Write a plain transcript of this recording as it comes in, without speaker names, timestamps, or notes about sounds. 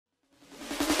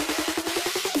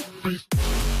Hello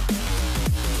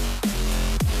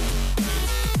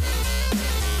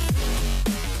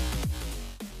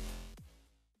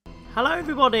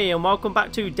everybody and welcome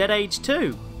back to Dead Age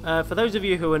 2. For those of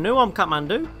you who are new, I'm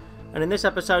Catmandu, and in this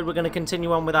episode we're going to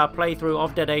continue on with our playthrough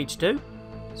of Dead Age 2.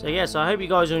 So yes, I hope you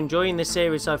guys are enjoying this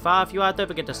series so far. If you are, don't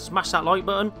forget to smash that like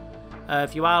button.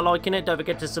 If you are liking it, don't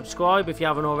forget to subscribe if you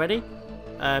haven't already.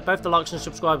 Both the likes and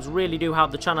subscribes really do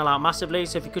help the channel out massively,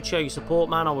 so if you could show your support,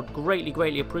 man, I would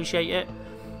greatly appreciate it.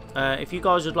 If you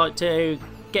guys would like to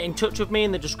get in touch with me,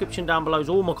 in the description down below is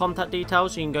all my contact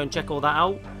details, so you can go and check all that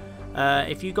out.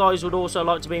 If you guys would also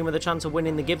like to be in with a chance of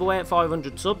winning the giveaway at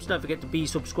 500 subs, don't forget to be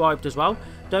subscribed as well.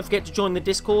 Don't forget to join the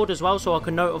Discord as well, so I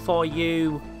can notify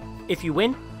you if you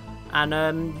win.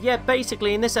 And yeah,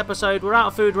 basically in this episode we're out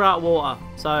of food, we're out of water,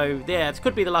 so yeah, it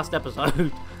could be the last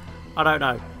episode. I don't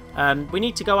know. We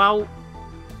need to go out,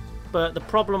 but the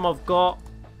problem I've got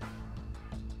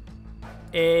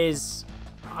is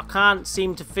I can't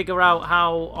seem to figure out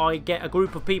how I get a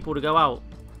group of people to go out.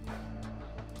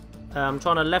 I'm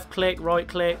trying to left click, right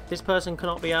click. This person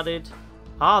cannot be added.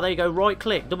 Ah, there you go, right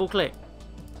click, double click.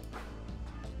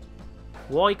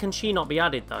 Why can she not be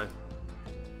added though?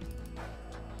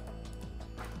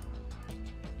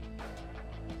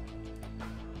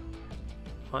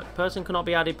 Right, person cannot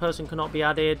be added, person cannot be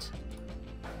added.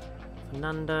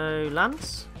 Fernando,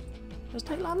 Lance? Let's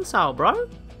take Lance out, bro.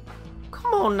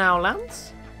 Come on now,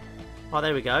 Lance. Oh,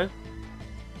 there we go.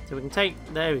 So we can take,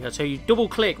 there we go. So you double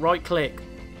click, right click.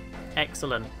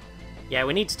 Excellent. Yeah,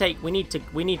 we need to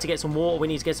get some water, we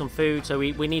need to get some food, so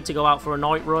we need to go out for a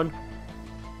night run.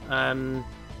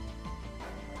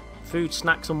 Food,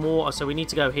 snacks and water, so we need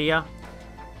to go here.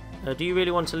 Do you really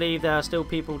want to leave? There are still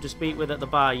people to speak with at the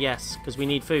bar. Yes, because we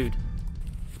need food.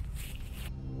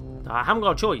 I haven't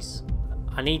got a choice.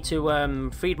 I need to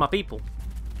feed my people.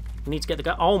 I need to get the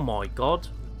guy. Oh my god.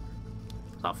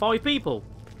 Is that 5 people?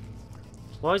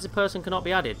 Why is the person cannot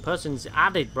be added? Person's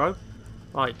added, bro.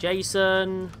 Right,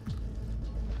 Jason.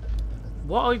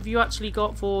 What have you actually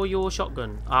got for your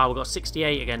shotgun? Ah, we've got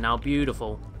 68 again now.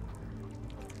 Beautiful.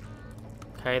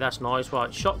 Okay, that's nice.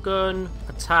 Right, shotgun,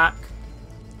 attack.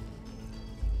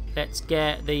 Let's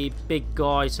get the big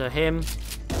guy to him.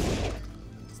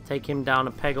 Let's take him down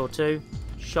a peg or two.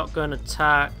 Shotgun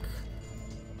attack.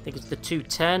 I think it's the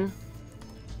 210.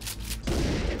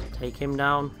 Take him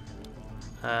down.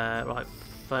 Right,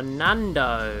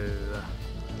 Fernando.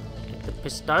 Get the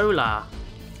pistola.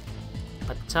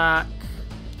 Attack.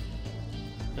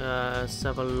 Let's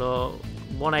have a look.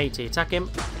 180. Attack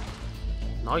him.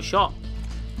 Nice shot.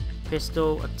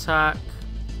 Pistol attack.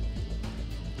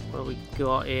 What have we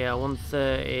got here?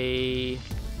 130.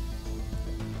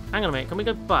 Hang on a minute, can we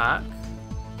go back?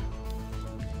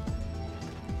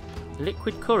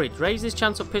 Liquid courage. Raises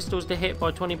chance of pistols to hit by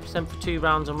 20% for 2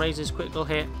 rounds and raises critical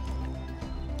hit.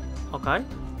 Okay.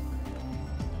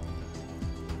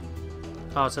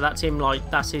 Oh, so that's him, like,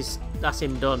 that's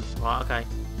him done. Right, okay.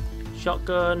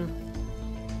 Shotgun.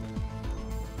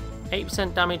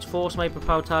 8% damage, force may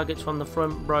propel targets from the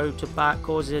front row to back,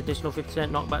 causes additional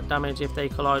 50% knockback damage if they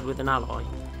collide with an ally.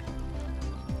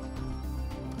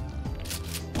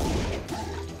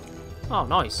 Oh,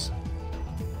 nice.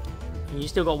 And you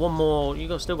still got one more.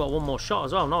 Still got one more shot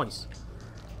as well. Nice.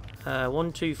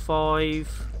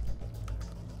 125.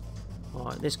 All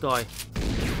right, this guy,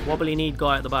 wobbly kneed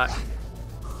guy at the back.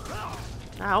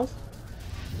 Ow.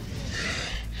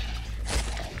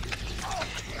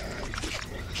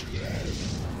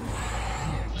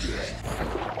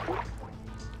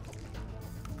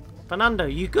 Fernando,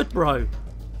 you good, bro?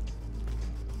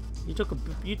 You took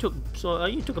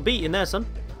a beating there, son.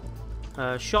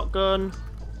 Shotgun.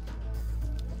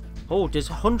 Oh, does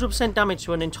 100% damage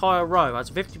to an entire row. Has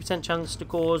a 50% chance to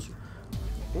cause.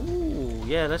 Ooh,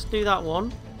 yeah, let's do that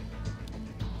one.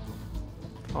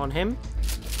 On him.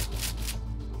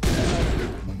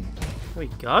 There we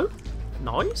go.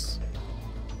 Nice.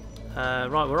 Right,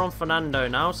 we're on Fernando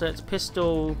now, so let's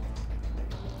pistol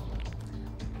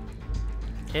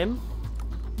him.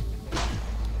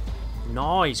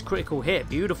 Nice, critical hit,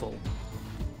 beautiful.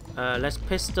 Let's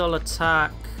pistol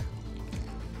attack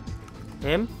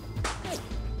him.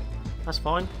 That's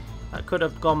fine. That could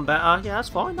have gone better. Yeah, that's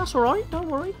fine. That's alright, don't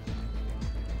worry.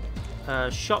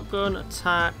 Shotgun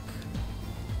attack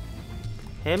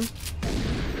him.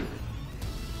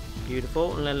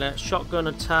 Beautiful. And then let's shotgun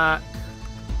attack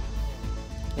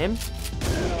him.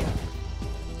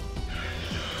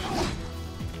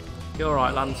 You're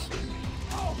alright, Lance.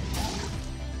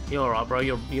 You're alright, bro.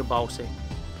 You're bossy.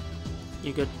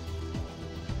 You good?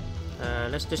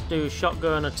 Let's just do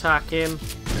shotgun attack him.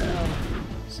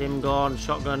 It's him gone.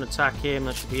 Shotgun attack him.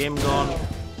 That should be him gone.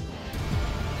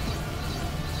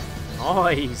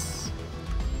 Nice.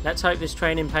 Let's hope this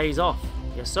training pays off.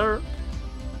 Yes, sir.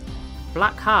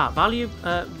 Black Heart.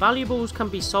 Valuables can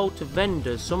be sold to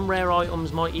vendors. Some rare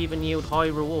items might even yield high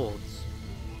rewards.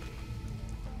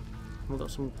 We've got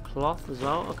some cloth as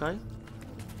well. Okay.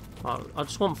 Oh, I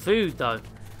just want food, though.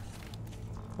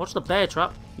 What's the bear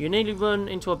trap? You nearly run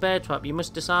into a bear trap. You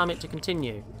must disarm it to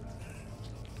continue.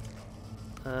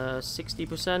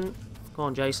 60%. Go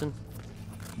on, Jason.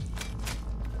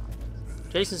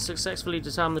 Jason successfully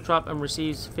disarmed the trap and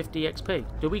receives 50 XP.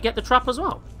 Do we get the trap as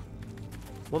well?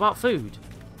 What about food?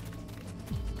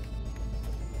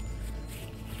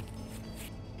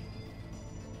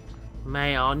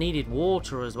 Mate, I needed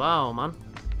water as well, man.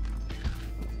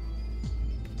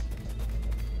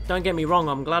 Don't get me wrong,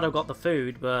 I'm glad I got the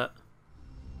food, but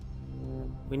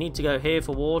we need to go here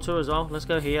for water as well. Let's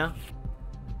go here.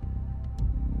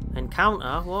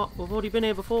 Encounter? What? We've already been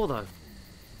here before, though.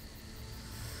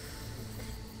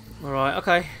 Alright,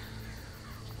 okay.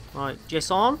 Right,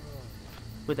 Jason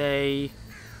with a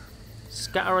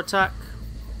scatter attack.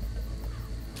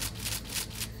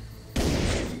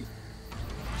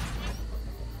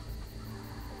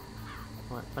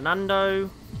 Right, Fernando.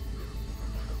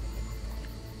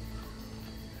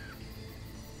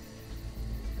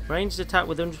 Ranged attack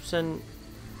with 100%.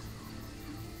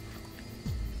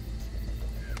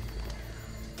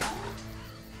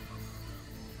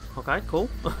 Okay, cool.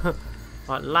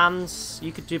 Right, Lance,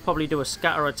 you could probably do a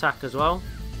scatter attack as well.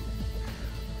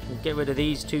 And get rid of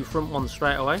these two front ones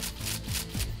straight away.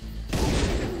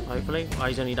 Hopefully. Oh,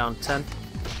 he's only down 10.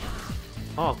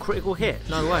 Oh, critical hit.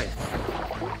 No way.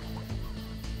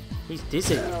 He's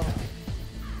dizzy.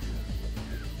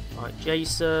 Right,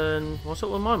 Jason. What's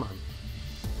up with my man?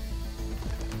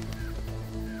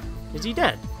 Is he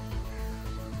dead?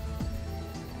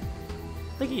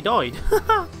 I think he died.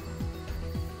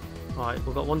 Right,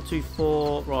 we've got 1, 2,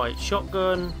 4. Right,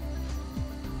 shotgun.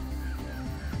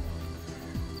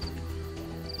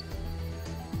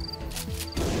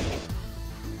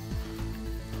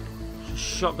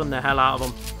 Shotgun the hell out of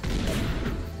him.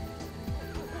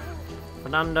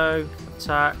 Fernando,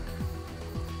 attack.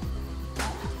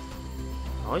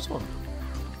 Nice one.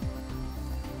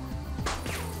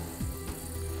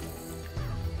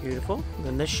 Beautiful.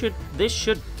 Then this should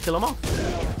kill him off.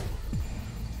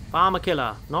 Farmer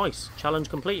killer. Nice. Challenge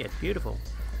completed. Beautiful.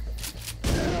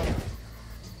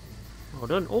 Well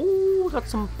done. Oh, got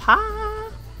some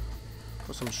power.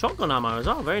 Got some shotgun ammo as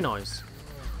well. Very nice.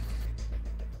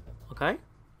 Okay.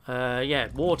 Yeah,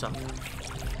 water.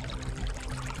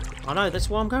 I know, that's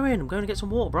where I'm going. I'm going to get some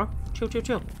water, bro. Chill, chill,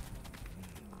 chill.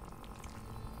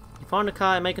 You find a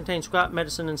car. It may contain scrap,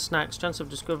 medicine, and snacks. Chance of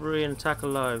discovery and attack are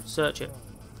low. Search it.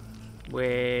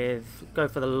 Go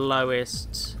for the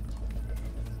lowest.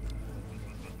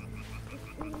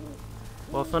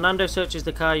 While Fernando searches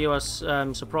the car, you are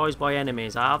surprised by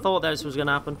enemies. I thought this was going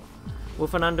to happen. Will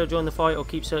Fernando join the fight or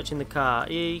keep searching the car?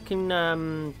 You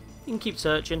can keep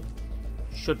searching.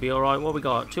 Should be alright. What we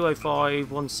got?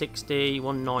 205, 160,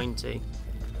 190.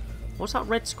 What's that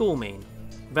red score mean?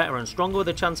 Veteran. Stronger with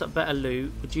a chance at better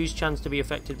loot. Reduced chance to be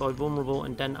affected by vulnerable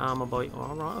and dent armor by...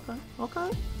 Alright, okay.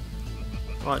 Okay.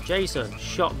 Right, Jason.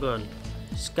 Shotgun.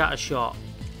 Scatter shot.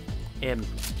 Him.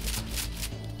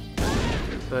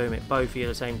 Boom, it both of you at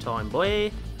the same time, boy.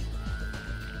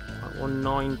 Right,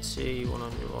 190,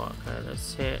 100, right, okay,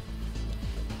 let's hit.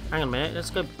 Hang on a minute, let's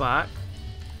go back.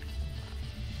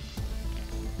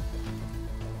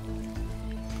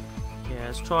 Yeah,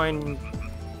 let's try and...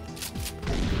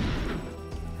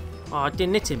 Oh, I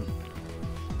didn't hit him.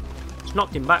 Just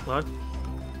knocked him back though.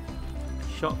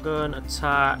 Shotgun,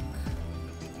 attack.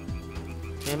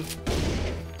 Him.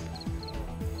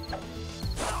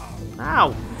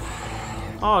 Ow!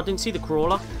 Oh, I didn't see the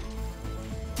crawler.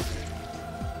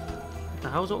 What the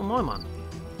hell's up with my man?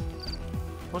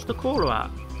 What's the crawler at?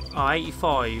 Oh,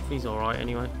 85. He's alright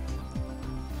anyway.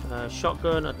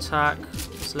 Shotgun, attack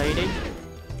this lady.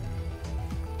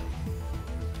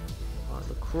 Right,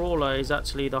 the crawler is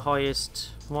actually the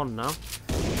highest one now.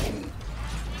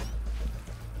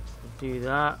 Do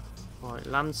that. Right,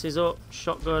 Lance is up.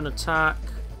 Shotgun, attack.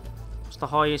 What's the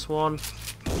highest one?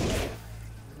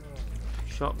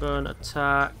 Shotgun,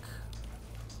 attack.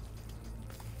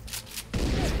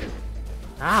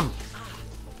 Damn!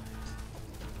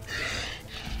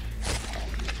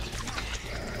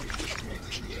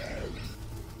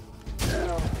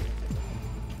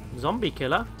 Zombie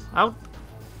killer? How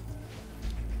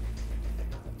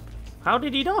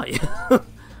did he die?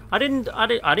 I didn't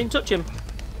touch him.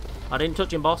 I didn't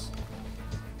touch him, boss.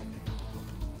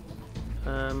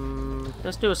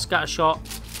 Let's do a scatter shot.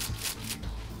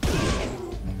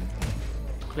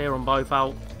 Clear them both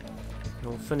out.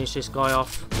 We'll finish this guy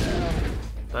off.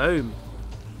 Boom.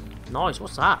 Nice,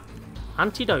 what's that?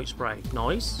 Antidote spray.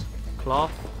 Nice.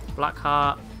 Cloth. Black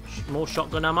heart. More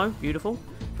shotgun ammo. Beautiful.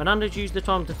 Fernando's used the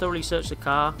time to thoroughly search the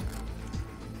car.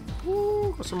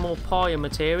 Ooh, got some more pie and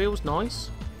materials. Nice.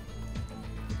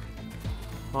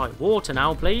 Right, water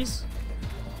now, please.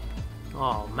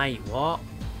 Oh, mate, what?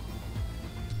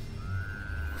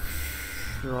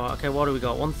 Right, okay, what do we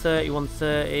got? 130,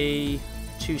 130,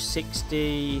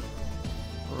 260.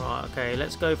 Right, okay,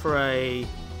 let's go for a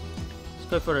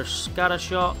scatter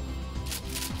shot.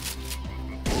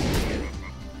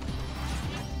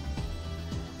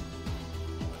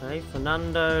 Okay,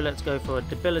 Fernando, let's go for a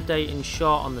debilitating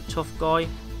shot on the tough guy.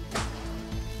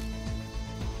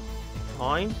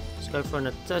 Fine.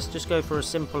 Let's just go for a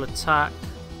simple attack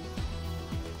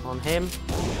on him.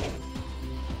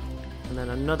 And then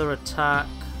another attack.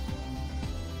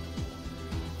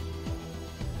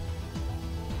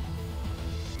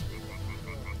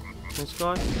 This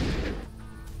guy.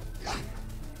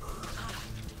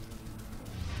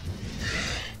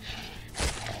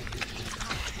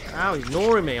 Ow, he's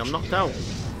ignoring me. I'm knocked out.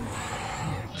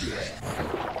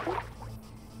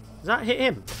 Does that hit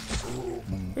him?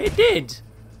 It did!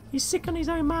 He's sick on his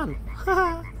own man.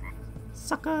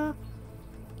 Sucker.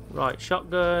 Right,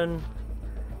 shotgun.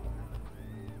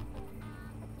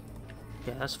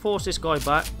 Yeah, let's force this guy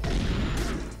back.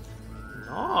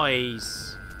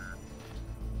 Nice.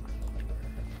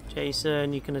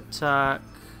 Jason, you can attack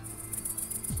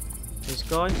this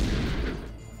guy.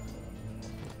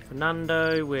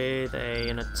 Fernando with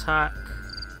an attack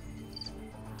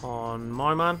on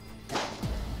my man.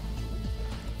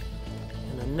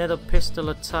 And another pistol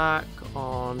attack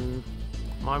on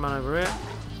my man over here.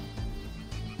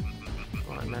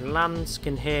 Right, and then Lance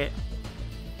can hit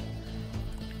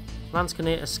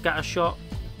a scatter shot.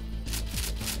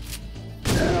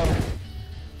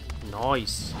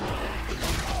 Nice.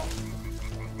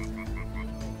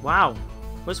 Wow.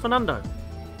 Where's Fernando?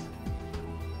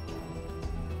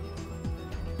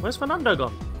 Where's Fernando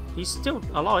gone? He's still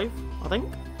alive, I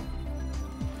think.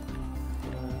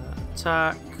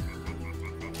 Attack.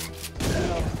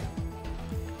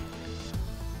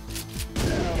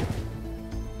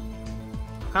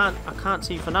 I can't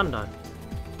see Fernando.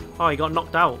 Oh, he got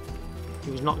knocked out.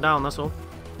 He was knocked down, that's all.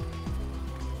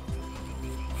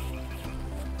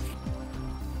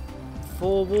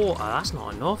 4 water, that's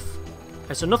not enough.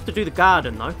 It's enough to do the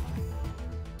garden though.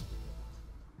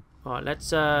 Alright,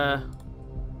 let's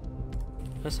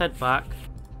head back.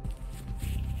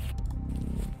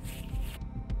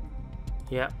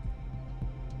 Yep.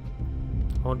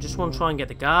 I just want to try and get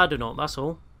the garden up, that's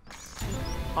all.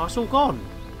 Oh, it's all gone.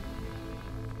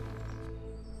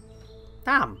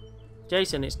 Damn.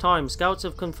 Jason, it's time. Scouts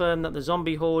have confirmed that the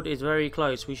zombie horde is very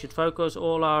close. We should focus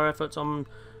all our efforts on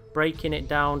breaking it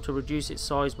down to reduce its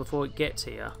size before it gets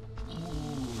here.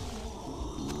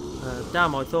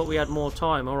 Damn, I thought we had more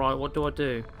time. Alright, what do I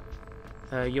do?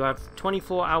 You have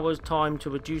 24 hours time to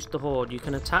reduce the horde. You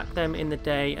can attack them in the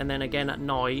day and then again at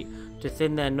night to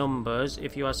thin their numbers.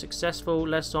 If you are successful,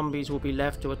 less zombies will be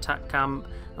left to attack camp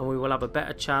and we will have a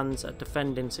better chance at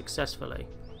defending successfully.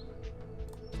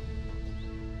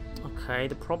 Okay,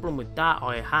 the problem with that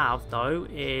I have though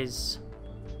is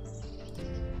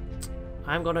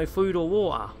I haven't got no food or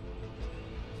water.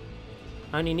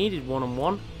 I only needed 1 on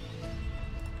 1.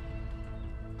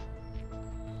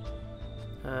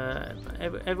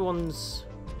 Everyone's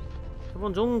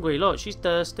hungry. Look, she's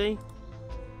thirsty.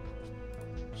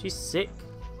 She's sick.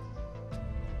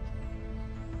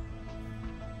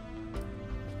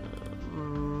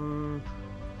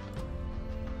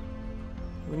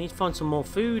 We need to find some more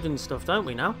food and stuff, don't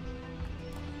we now?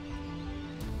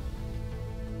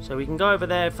 So we can go over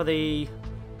there for the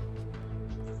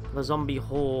zombie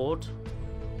horde.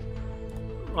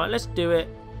 Right, let's do it.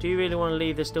 Do you really want to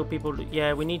leave? There's still people.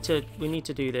 Yeah, we need to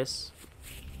do this.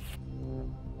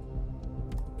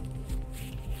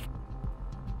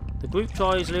 The group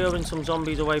tries luring some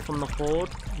zombies away from the horde.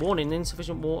 Warning: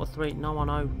 insufficient water. 3. No, I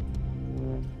know.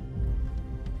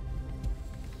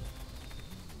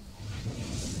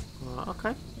 Right,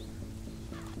 okay.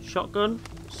 Shotgun,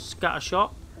 scatter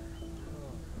shot.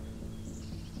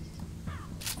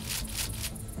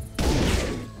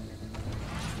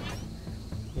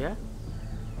 Yeah.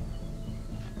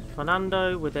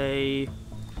 Fernando with a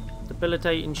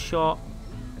debilitating shot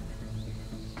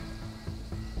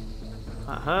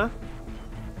at her.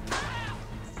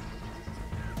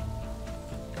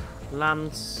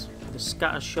 Lance with a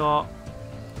scatter shot.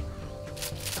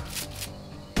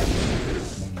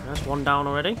 That's 1 down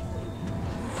already.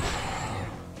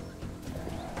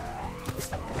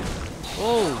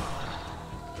 Oh,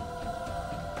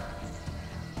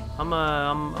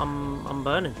 I'm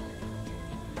burning.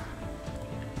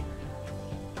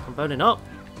 I'm burning up.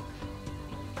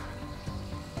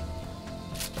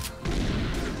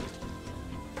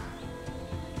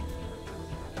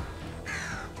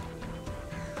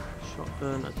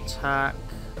 Shotgun attack.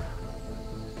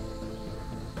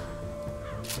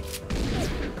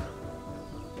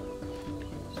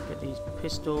 Let's get these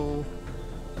pistol.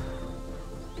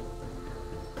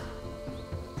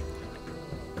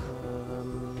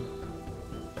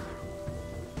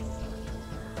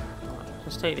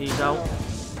 Let's take these out.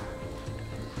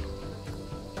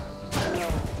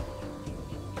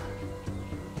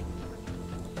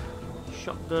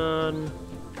 Shotgun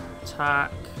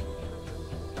attack.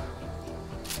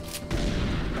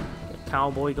 Get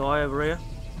cowboy guy over here.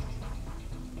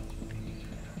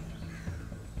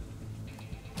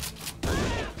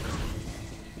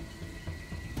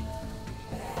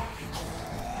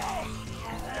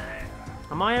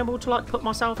 Am I able to like put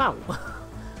myself out?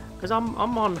 Because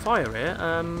I'm on fire here.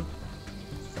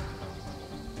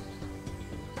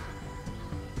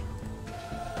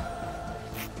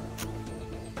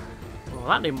 Well,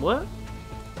 that didn't work.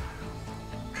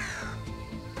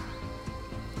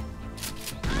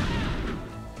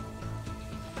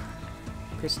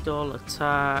 Pistol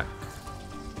attack.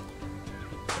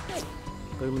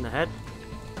 Boom in the head.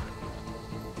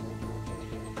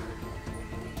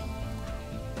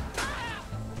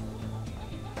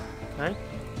 Okay.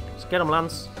 Let's get him,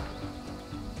 Lance.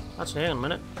 Actually, hang on a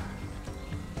minute.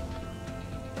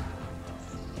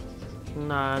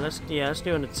 No, let's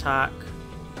do an attack.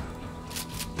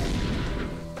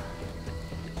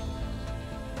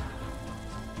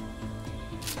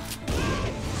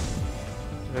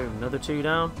 Boom, another 2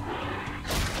 down.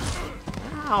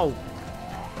 Ow!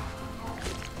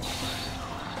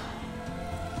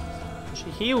 She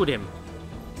healed him.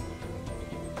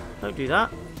 Don't do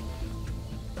that.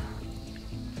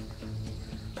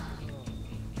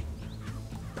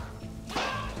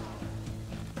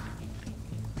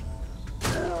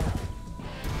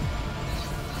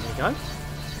 Go.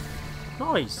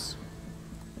 Nice.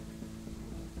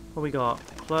 What we got?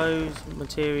 Clothes,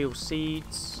 material,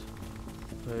 seeds.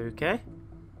 Okay.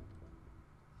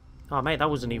 Oh mate, that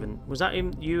wasn't even... Was that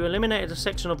in... You eliminated a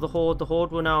section of the Horde. The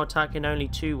Horde will now attack in only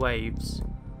 2 waves.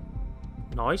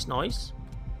 Nice, nice.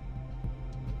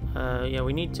 Yeah,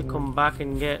 we need to come back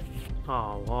and get...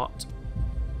 Oh, what?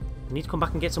 We need to come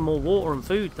back and get some more water and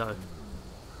food though.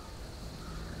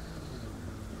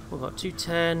 We've got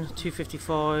 210,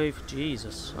 255,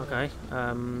 Jesus, okay.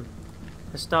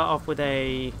 Let's start off with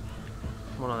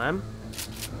one of them.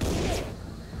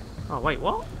 Oh wait,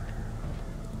 what?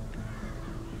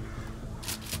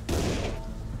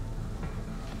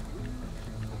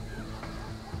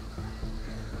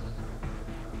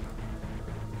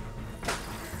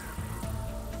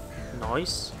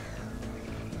 Nice.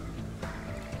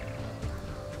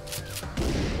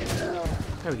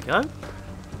 There we go.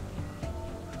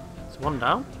 1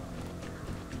 down.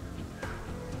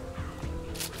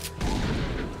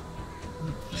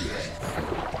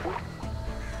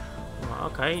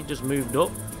 Okay, he just moved up.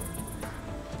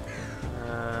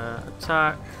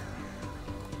 Attack.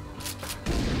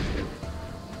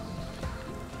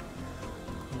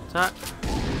 Attack.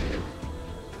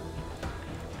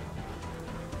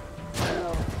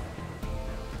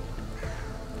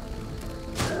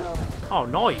 Oh,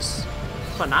 nice.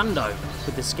 Fernando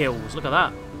with the skills. Look at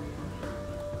that.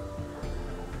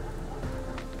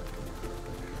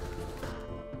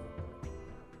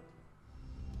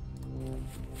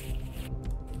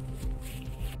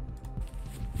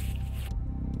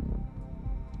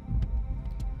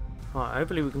 Right,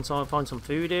 hopefully we can find some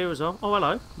food here as well. Oh,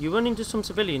 hello. You run into some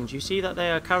civilians. You see that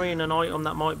they are carrying an item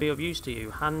that might be of use to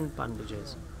you. Hand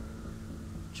bandages.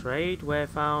 Trade, where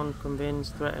found, convince,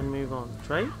 threaten, move on.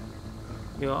 Trade?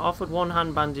 You are offered 1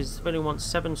 hand bandage. The civilian wants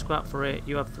 7 scrap for it.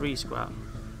 You have 3 scrap.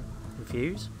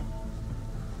 Refuse.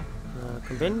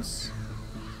 Convince.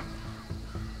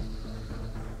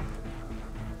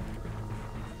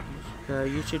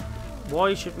 You should...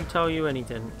 Why should we tell you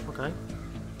anything? Okay.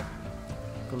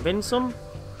 Convince them.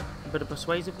 A bit of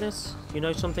persuasiveness. You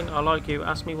know something? I like you.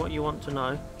 Ask me what you want to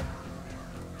know.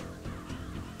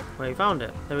 Where you found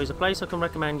it? There is a place I can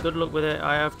recommend. Good luck with it.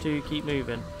 I have to keep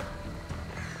moving.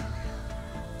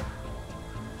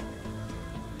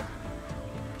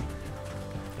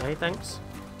 Okay, thanks.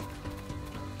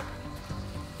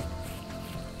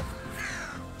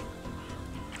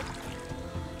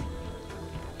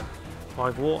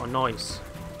 Five water, nice.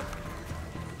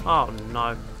 Oh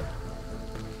no.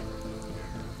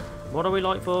 What are we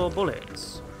like for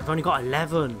bullets? We've only got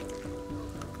 11.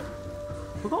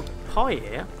 We've got pie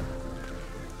here.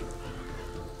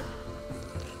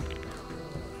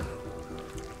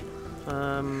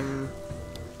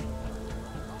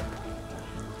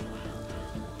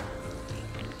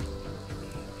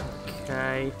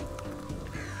 Okay.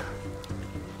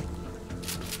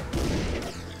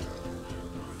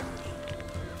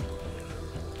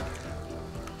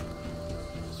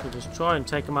 So just try and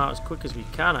take them out as quick as we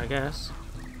can, I guess.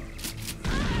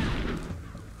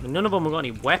 I mean, none of them have got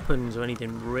any weapons or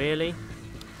anything, really.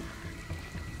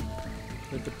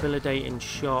 The debilitating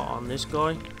shot on this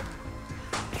guy.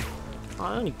 Oh,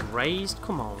 I only grazed.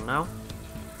 Come on now.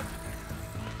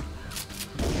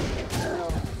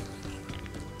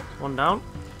 One down.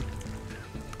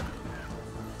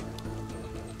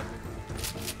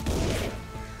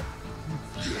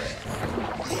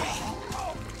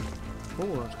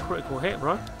 Oh, that's a critical hit,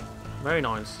 bro. Very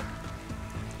nice.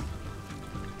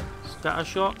 Scatter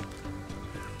shot.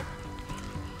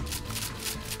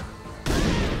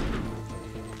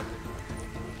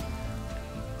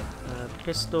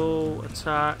 Pistol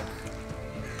attack.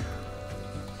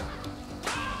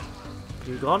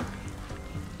 You gone?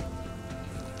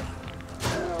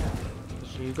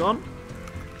 Is you gone?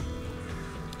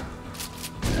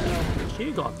 Is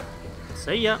you gone?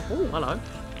 See ya. Oh, hello.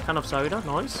 Can of soda.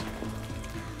 Nice.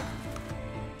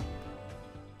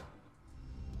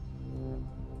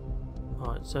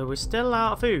 Right, so we're still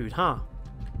out of food, huh?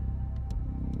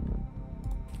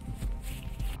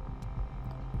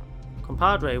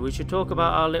 Compadre, we should talk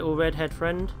about our little redhead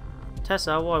friend.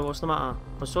 Tessa, why? What's the matter?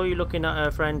 I saw you looking at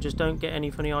her friend. Just don't get any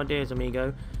funny ideas,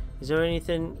 amigo. Is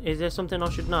there something I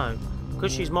should know?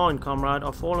 Because she's mine, comrade.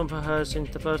 I've fallen for her since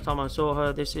the first time I saw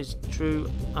her. This is true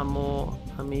amor,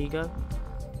 amigo.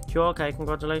 Sure, okay,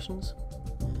 congratulations.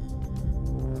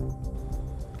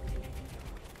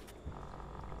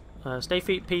 Stay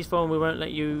peaceful and we won't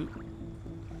let you...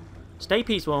 Stay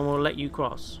peaceful and we'll let you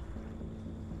cross.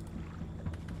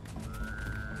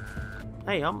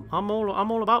 Hey, I'm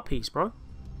all about peace, bro.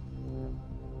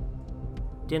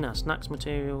 Dinner, snacks,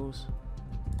 materials.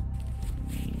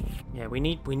 Yeah, we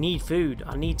need food.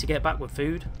 I need to get back with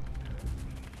food.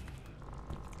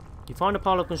 You find a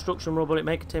pile of construction rubble. It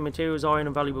may contain materials, iron,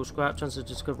 and valuable scrap. Chance of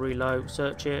discovery low.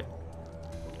 Search it.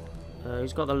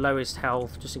 Who's got the lowest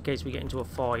health, just in case we get into a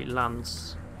fight?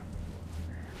 Lance.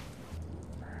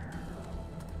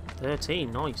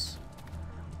 13, nice.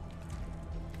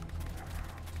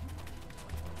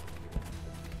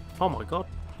 Oh my god,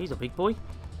 he's a big boy.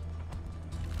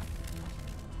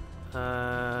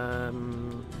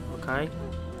 Okay.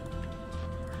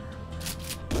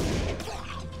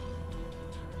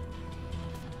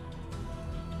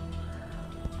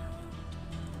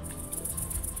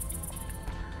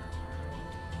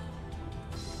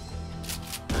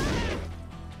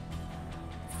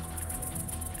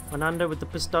 Fernando with the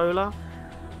pistola.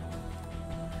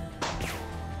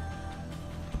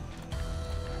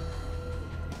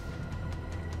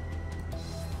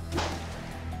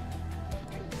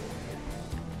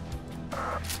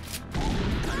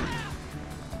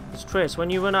 Chris, when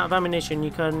you run out of ammunition,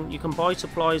 you can buy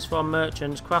supplies from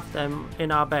merchants, craft them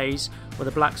in our base with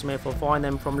a blacksmith, or find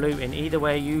them from looting. Either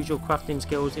way, use your crafting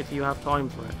skills if you have time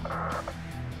for it.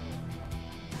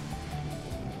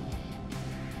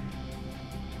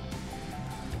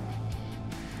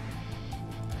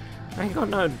 I ain't got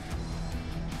none.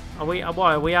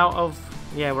 Why? Are we out of...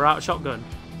 Yeah, we're out of shotgun.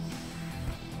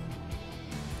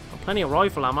 Got plenty of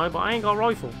rifle ammo, but I ain't got a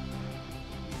rifle.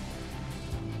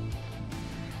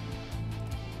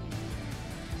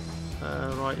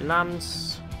 Right,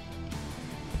 Lance.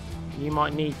 You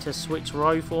might need to switch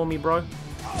row for me, bro.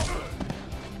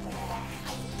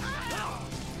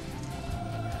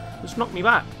 Just knock me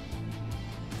back.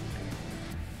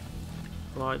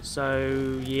 Right,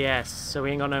 so yes, so we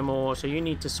ain't got no more. So you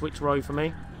need to switch row for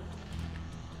me.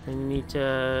 And you need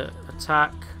to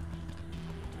attack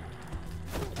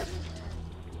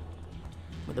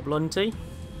with the blunty.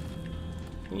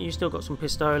 You still got some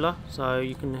pistola, so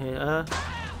you can hit her.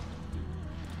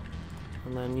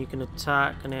 And then you can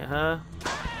attack and hit her.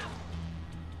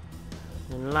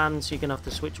 And Lance, you're gonna have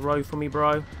to switch row for me,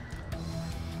 bro.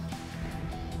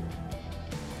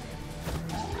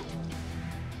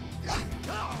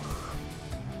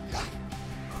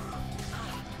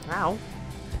 Ow.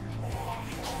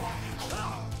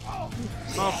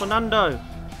 Oh, Fernando.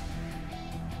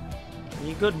 Are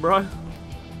you good, bro?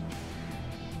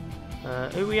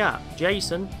 Who we at?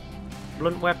 Jason.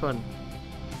 Blunt weapon.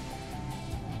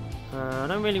 I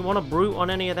don't really want to brute on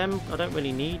any of them. I don't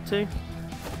really need to.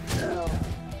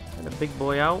 Get the big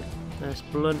boy out. Let's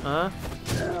blunt her.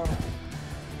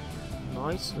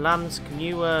 Nice. Lance, can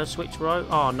you switch row?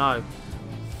 Oh, no.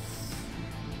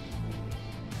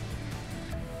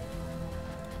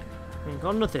 Ain't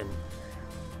got nothing.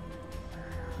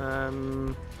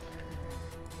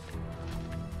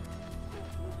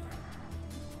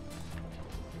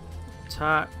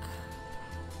 Attack.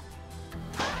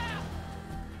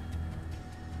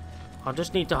 I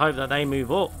just need to hope that they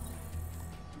move up.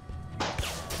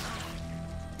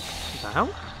 What the hell?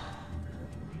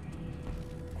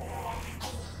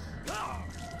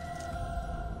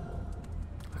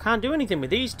 I can't do anything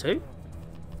with these two.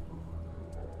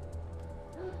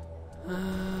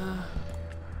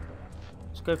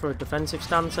 Let's go for a defensive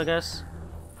stance, I guess.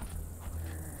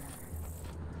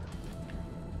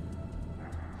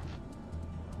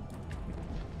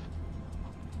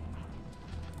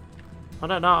 I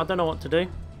don't know what to do.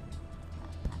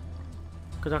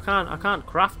 Because I can't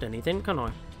craft anything, can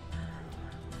I?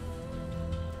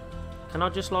 Can I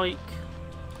just like...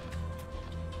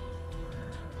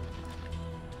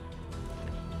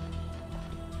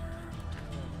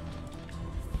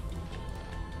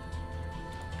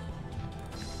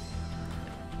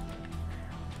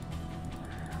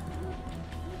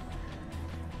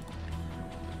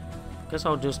 Guess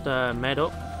I'll just med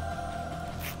up.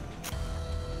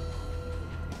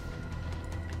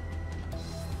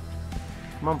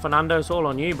 Come on, Fernando, it's all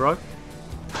on you, bro.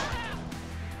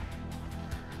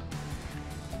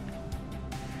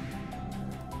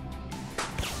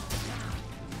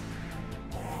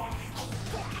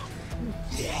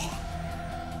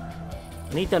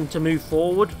 I need them to move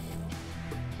forward,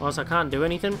 or else I can't do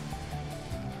anything.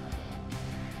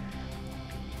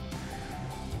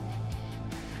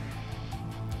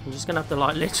 I'm just gonna have to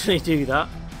like literally do that.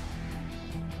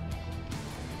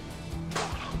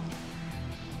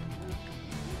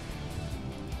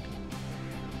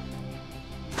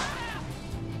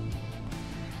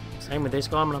 Same with this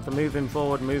guy, I'm gonna have to move him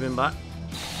forward, move him back.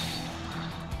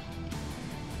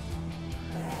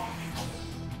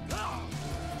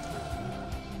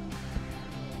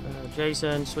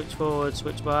 Jason, switch forward,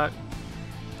 switch back.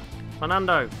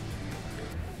 Fernando!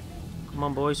 Come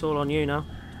on boys, all on you now.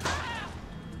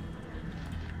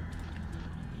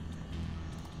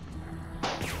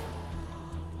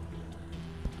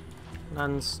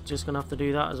 Lan's just gonna have to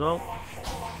do that as well.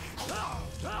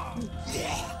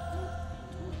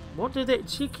 What did it?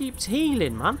 She keeps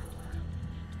healing, man.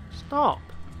 Stop.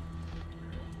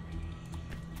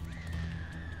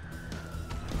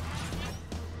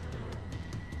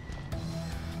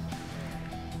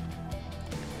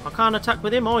 I can't attack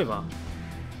with him either.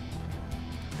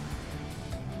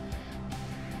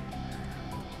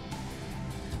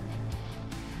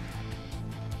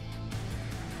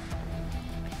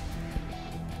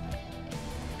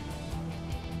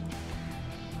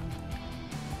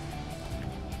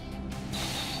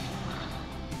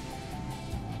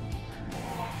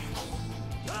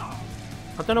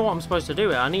 I don't know what I'm supposed to do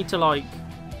here. I need to like...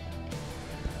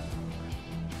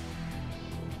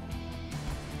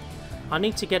 I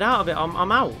need to get out of it.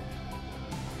 I'm out.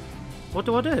 What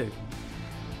do I do?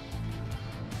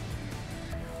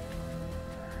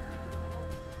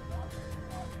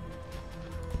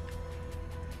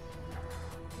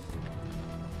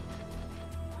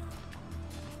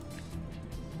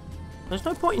 There's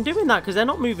no point in doing that because they're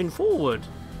not moving forward.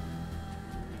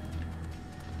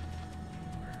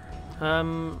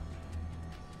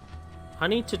 I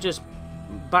need to just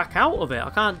back out of it. I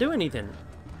can't do anything.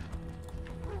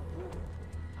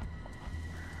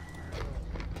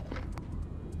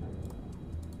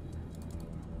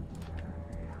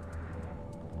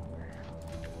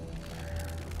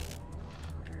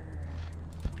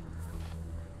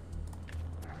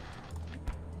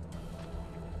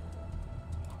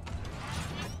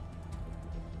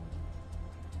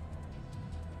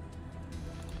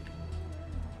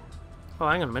 Oh,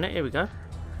 hang on a minute. Here we go.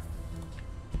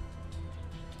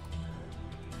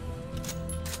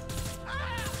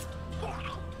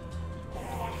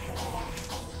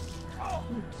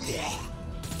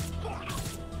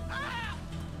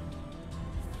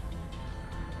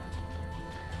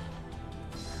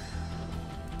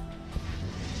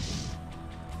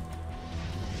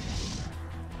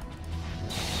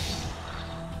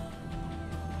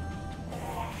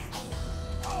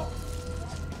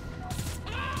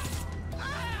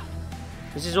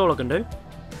 This is all I can do.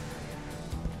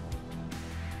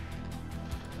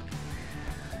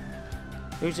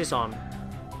 Who's this on?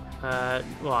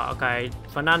 Right, okay.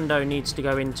 Fernando needs to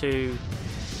go into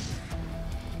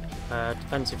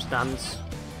defensive stance.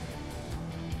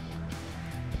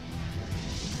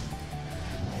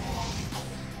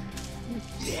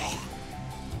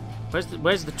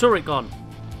 Where's the turret gone?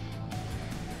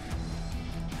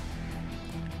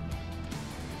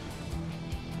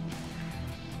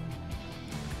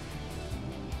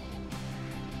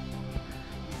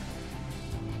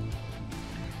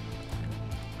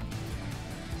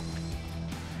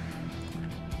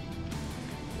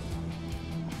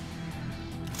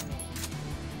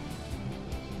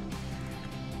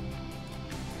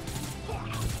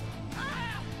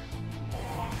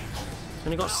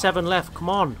 Only got 7 left. Come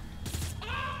on.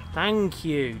 Thank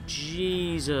you.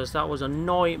 Jesus, that was a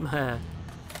nightmare.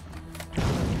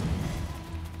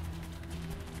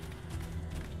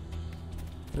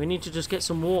 We need to just get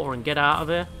some water and get out of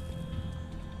here.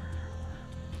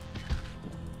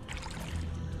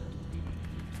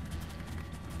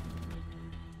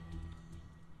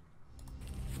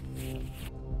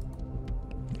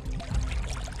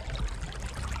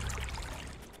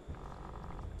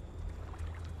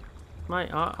 Mate,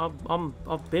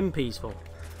 I've been peaceful.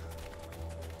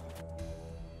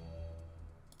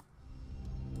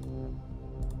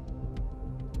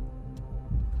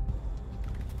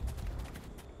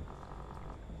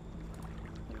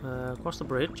 Across the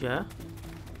bridge, yeah.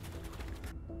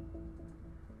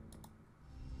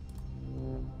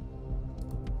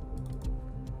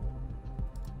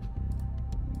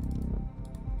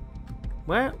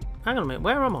 Where? Hang on a minute,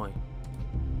 where am I?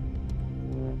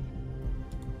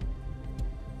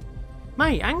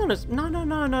 Mate, hang on a...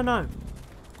 No.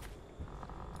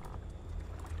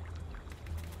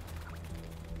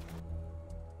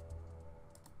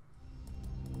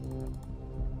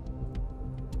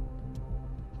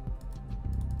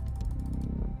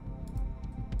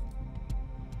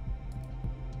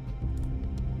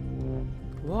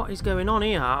 What is going on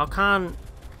here? I can't...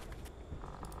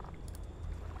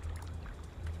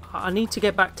 I need to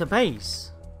get back to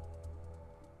base.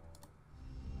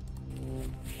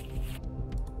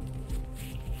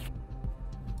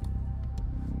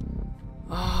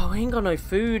 Oh, I ain't got no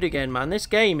food again, man. This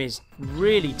game is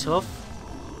really tough.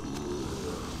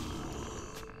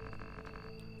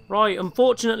 Right,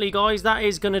 unfortunately, guys, that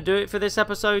is going to do it for this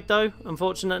episode, though.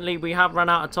 Unfortunately, we have run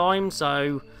out of time,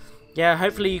 so... yeah,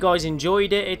 hopefully you guys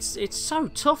enjoyed it. It's so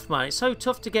tough, man. It's so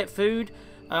tough to get food.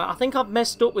 I think I've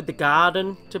messed up with the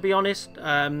garden, to be honest.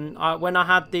 When I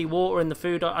had the water and the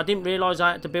food, I didn't realise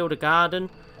I had to build a garden.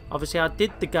 Obviously, I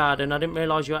did the garden. I didn't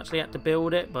realise you actually had to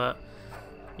build it, but...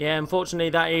 yeah, unfortunately,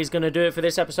 that is going to do it for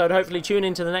this episode. Hopefully, tune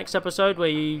into the next episode where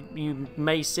you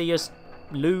may see us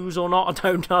lose or not. I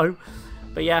don't know.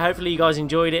 But yeah, hopefully you guys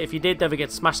enjoyed it. If you did, don't forget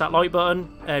to smash that like button.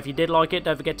 If you did like it,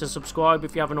 don't forget to subscribe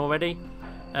if you haven't already.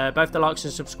 Both the likes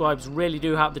and subscribes really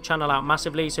do help the channel out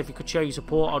massively, so if you could show your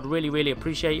support, I'd really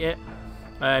appreciate it.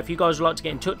 If you guys would like to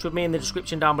get in touch with me, in the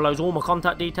description down below is all my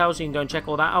contact details, so you can go and check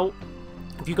all that out.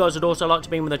 If you guys would also like to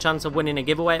be in with a chance of winning a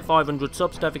giveaway at 500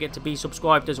 subs, don't forget to be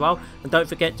subscribed as well, and don't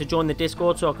forget to join the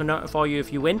Discord so I can notify you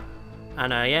if you win.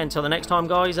 And yeah, until the next time,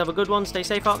 guys, have a good one, stay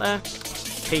safe out there,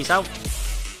 peace out.